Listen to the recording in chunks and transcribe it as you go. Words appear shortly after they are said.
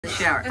The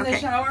shower. In Okay. the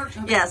shower?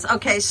 Okay. Yes.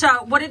 Okay.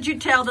 So, what did you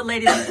tell the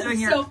lady that's doing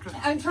your? So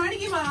I'm trying to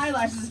get my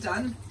eyelashes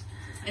done,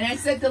 and I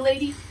said,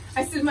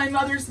 I said, my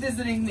mother's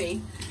visiting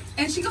me,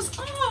 and she goes,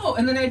 oh,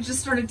 and then I just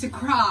started to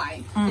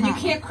cry, and you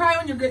can't cry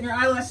when you're getting your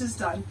eyelashes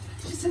done.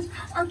 She says,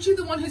 aren't you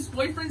the one whose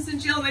boyfriend's in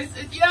jail? And I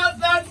said, yeah,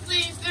 that's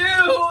me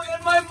too,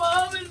 and my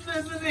mom is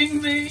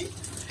visiting me.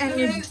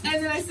 And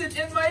then I said,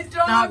 and my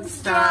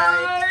dogs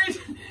died.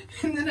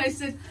 And then I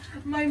said,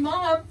 my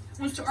mom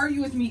wants to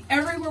argue with me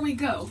everywhere we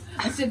go.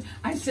 I said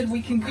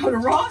we can go to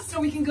Ross or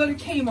we can go to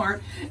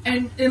Kmart.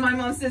 And my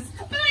mom says,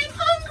 but I'm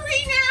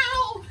hungry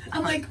now.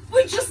 I'm like,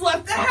 we just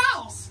left the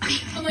house.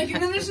 I'm like,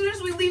 and then as soon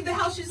as we leave the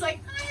house, she's like,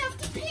 I have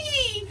to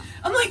pee.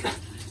 I'm like,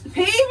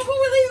 pee before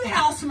we leave the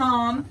house,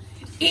 Mom.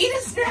 Eat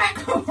a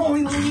snack before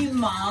we leave,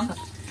 Mom.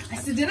 I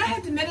said, then I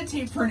have to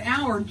meditate for an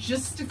hour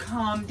just to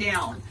calm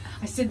down.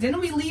 I said, then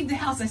we leave the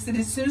house. I said,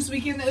 as soon as we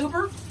get in the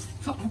Uber,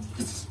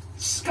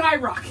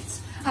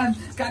 skyrockets.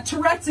 I've got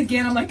Tourette's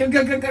again. I'm like,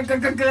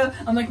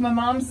 I'm like, my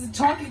mom's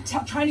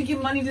trying to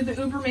give money to the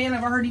Uber man.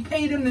 I've already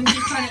paid him. Then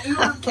she's trying to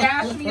Uber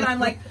cash me. And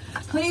I'm like,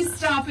 please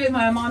stop it.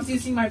 My mom's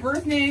using my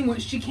birth name,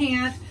 which she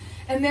can't.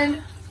 And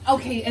then,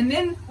 okay, and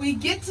then we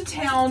get to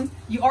town.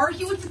 You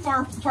argue with the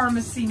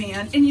pharmacy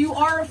man, and you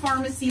are a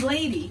pharmacy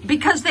lady.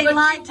 Because they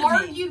lied to me. You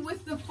argued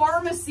with the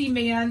pharmacy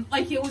man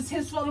like it was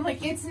his fault. I'm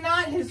like, it's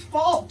not his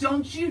fault.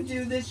 Don't you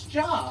do this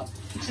job?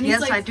 And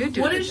yes, like, I do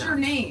what is your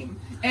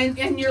name?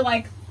 And you're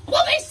like,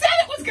 well, they said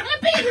it was gonna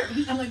be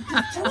here. I'm like,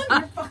 just tell him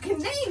your fucking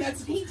name.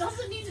 He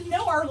doesn't need to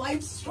know our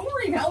life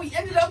story and how we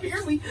ended up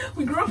here. We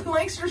grew up in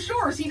Lancaster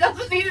Shores. He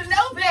doesn't need to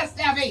know this,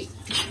 Debbie.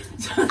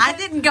 I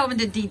didn't go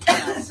into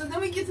detail. So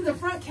then we get to the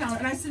front counter,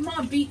 and I said,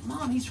 Mom,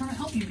 he's trying to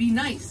help you. Be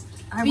nice.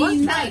 Be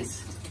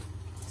nice.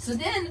 So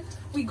then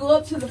we go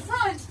up to the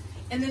front,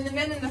 and then the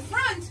men in the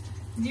front,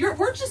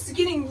 we're just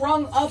getting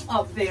rung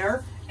up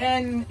there,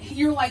 and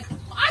you're like,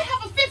 I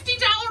have a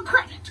 $50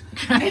 credit.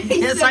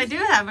 Yes, says, I do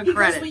have a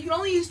credit. But you can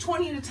only use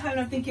 20 at a time.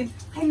 And I'm thinking,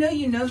 I know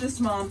you know this,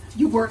 Mom.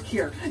 You work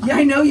here. Yeah,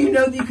 I know you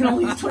know that you can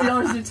only use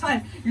 $20 at a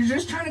time. You're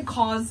just trying to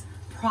cause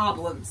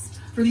problems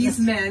for these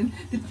men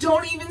that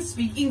don't even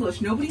speak English.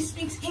 Nobody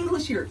speaks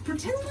English here.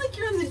 Pretend like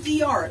you're in the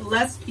DR.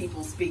 Less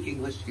people speak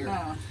English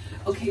here.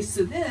 Okay,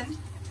 so then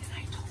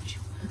I told you.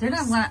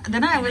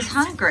 Then I was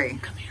hungry.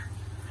 Come here.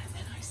 And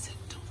then I said,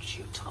 don't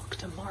you talk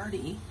to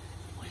Marty.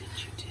 What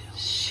did you do?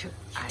 Shoot.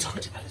 I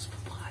talked about his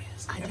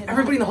papayas.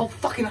 Everybody in the whole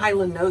fucking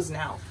island knows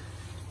now.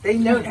 They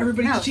know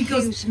everybody. No, she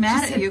was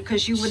mad at you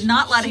because you would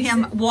not let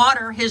him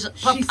water his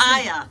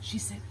papaya. She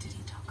said, did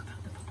he talk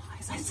about the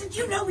papayas? I said,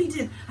 you know he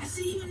did. I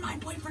said, even my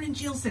boyfriend in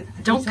jail said.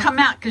 Don't come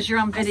out because you're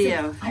on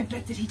video. I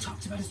bet that he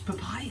talked about his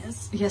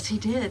papayas. Yes, he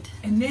did.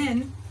 And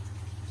then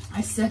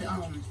I said,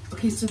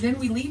 okay, so then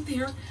we leave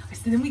there. I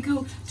said, then we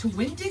go to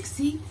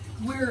Winn-Dixie,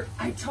 where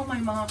I tell my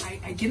mom,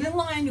 I get in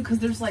line because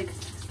there's like,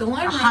 the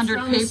line runs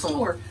around the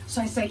store.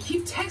 So I say, I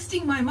keep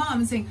texting my mom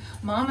and saying,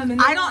 Mom, I'm in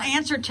the line. I don't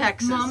answer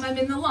texts. Mom, I'm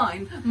in the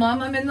line.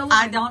 Mom, I'm in the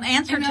line. I don't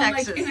answer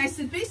texts. Like, and I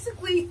said,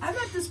 basically, I'm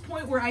at this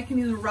point where I can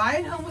either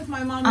ride home with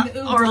my mom in the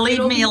Uber or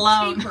leave me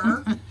alone.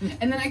 Cheaper,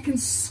 and then I can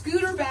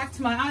scooter back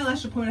to my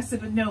eyelash appointment. I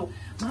said, but no,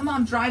 my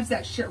mom drives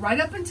that shit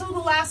right up until the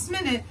last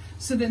minute,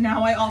 so that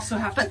now I also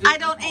have to. But I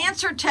don't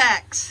answer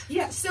texts.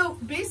 Yeah, so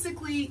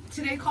basically,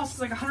 today cost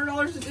us like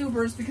 $100 at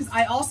Ubers because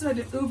I also had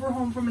to Uber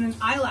home from an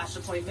eyelash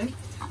appointment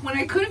when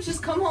I could have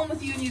just come home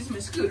with you and used my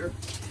scooter.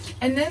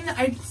 And then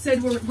I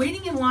said, we're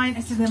waiting in line.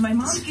 I said, then my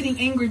mom's getting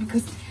angry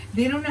because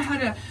they don't know how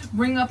to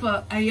bring up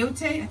a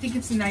ayote. I think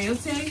it's an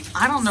ayote.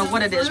 I don't know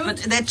what it is, but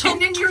that took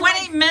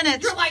 20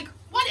 minutes. You're like,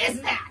 what is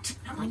that?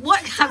 I'm like,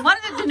 what? I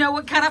wanted to know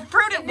what kind of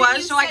fruit it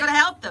was so I could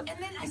help them. And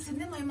then I said,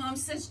 then my mom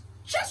says,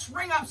 just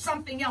bring up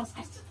something else.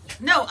 I said,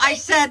 no, I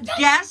said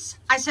guess.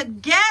 I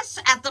said guess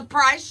at the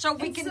price so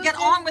we can get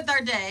on with our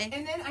day.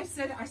 And then I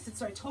said,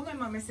 so I told my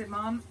mom, I said,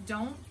 Mom,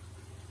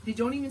 they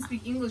don't even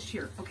speak English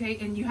here, okay?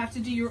 And you have to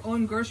do your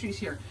own groceries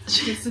here.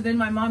 Okay, so then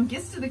my mom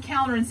gets to the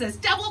counter and says,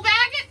 double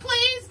bag it,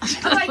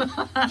 please. I'm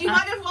like, you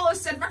might as well have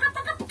said,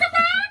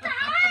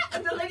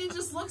 and the lady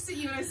just looks at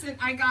you and I said,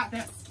 I got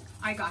this.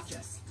 I got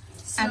this.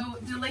 So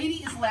the lady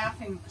is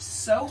laughing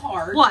so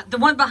hard. What, the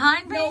one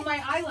behind me? No,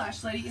 my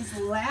eyelash lady is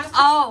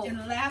laughing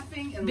and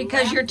laughing and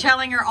because laughing. You're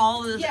telling her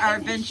all of our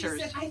adventures.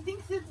 She said, I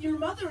think that your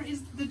mother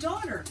is the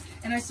daughter.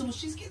 And I said, well,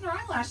 she's getting her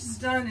eyelashes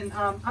done, and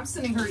I'm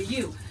sending her to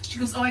you. She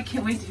goes, oh, I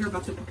can't wait to hear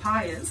about the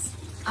papayas.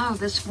 Oh,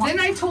 this one.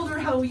 Then I told her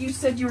how you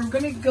said you were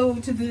going to go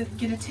to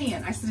get a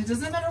tan. I said, it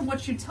doesn't matter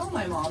what you tell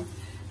my mom.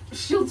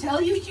 She'll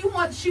tell you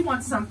she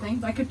wants something,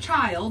 like a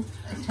child.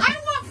 I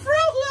want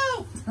Fruit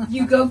Loop!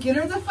 You go get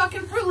her the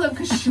fucking Fruit Loop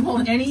because she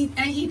won't eat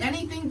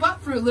anything but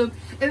Fruit Loop.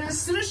 And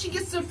as soon as she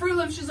gets the Fruit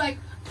Loop, she's like,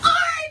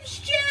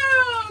 orange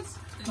juice!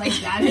 Like,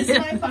 that is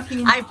my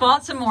fucking mom. I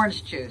bought some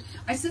orange juice.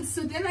 I said,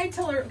 so then I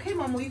tell her, okay,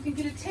 Mom, well, you can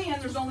get a tan.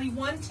 There's only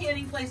one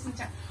tanning place in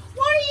town.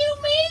 What do you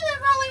mean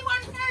there's only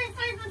one tanning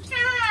place in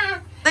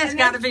town? There's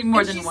got to be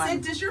more than one. She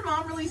said, does your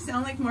mom really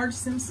sound like Marge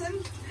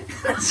Simpson?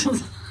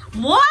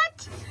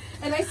 What?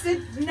 And I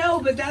said, no,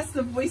 but that's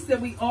the voice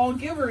that we all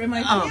give her in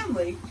my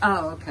family.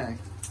 Oh, okay.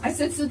 I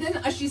said, so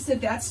then she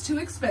said, that's too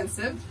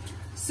expensive.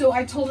 So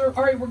I told her,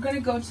 all right, we're going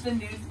to go to the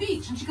nude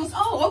beach. And she goes,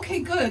 oh, okay,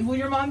 good. Will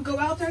your mom go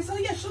out there? I said, oh,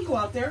 yeah, she'll go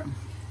out there.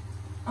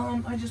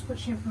 I just put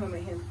shampoo on my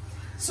hand.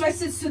 So I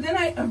said, so then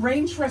I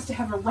arranged for us to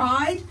have a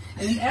ride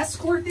and an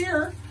escort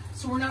there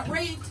so we're not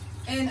raped.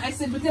 And I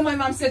said, but then my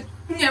mom said,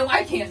 no,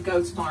 I can't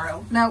go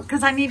tomorrow. No,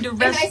 because I need to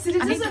rest. And I said,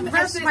 it I need to doesn't-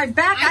 rest I said- my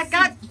back. I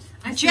got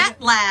I said,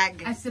 jet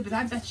lag. I said, but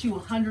I bet you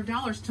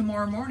 $100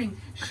 tomorrow morning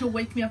she'll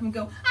wake me up and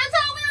go, I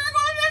thought we were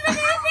going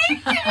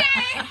to the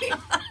beach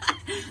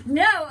today.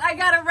 No, I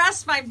got to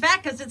rest my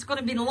back because it's going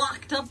to be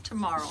locked up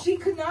tomorrow. She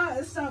could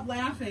not stop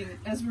laughing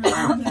as we were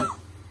doing this.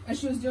 And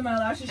she was doing my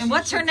lashes. And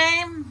what's her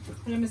name?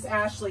 Her name is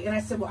Ashley. And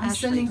I said, well, I'm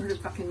Ashley. sending her to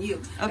fucking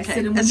you. I Okay.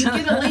 said, and when you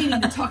get a lady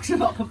that talks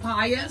about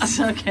papayas,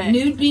 Okay.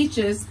 nude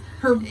beaches,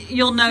 her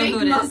You'll know fake who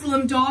it is.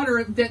 Muslim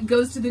daughter that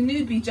goes to the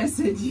nude beach, I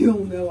said,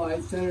 you'll know I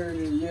sent her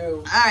to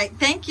you. All right.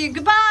 Thank you.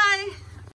 Goodbye.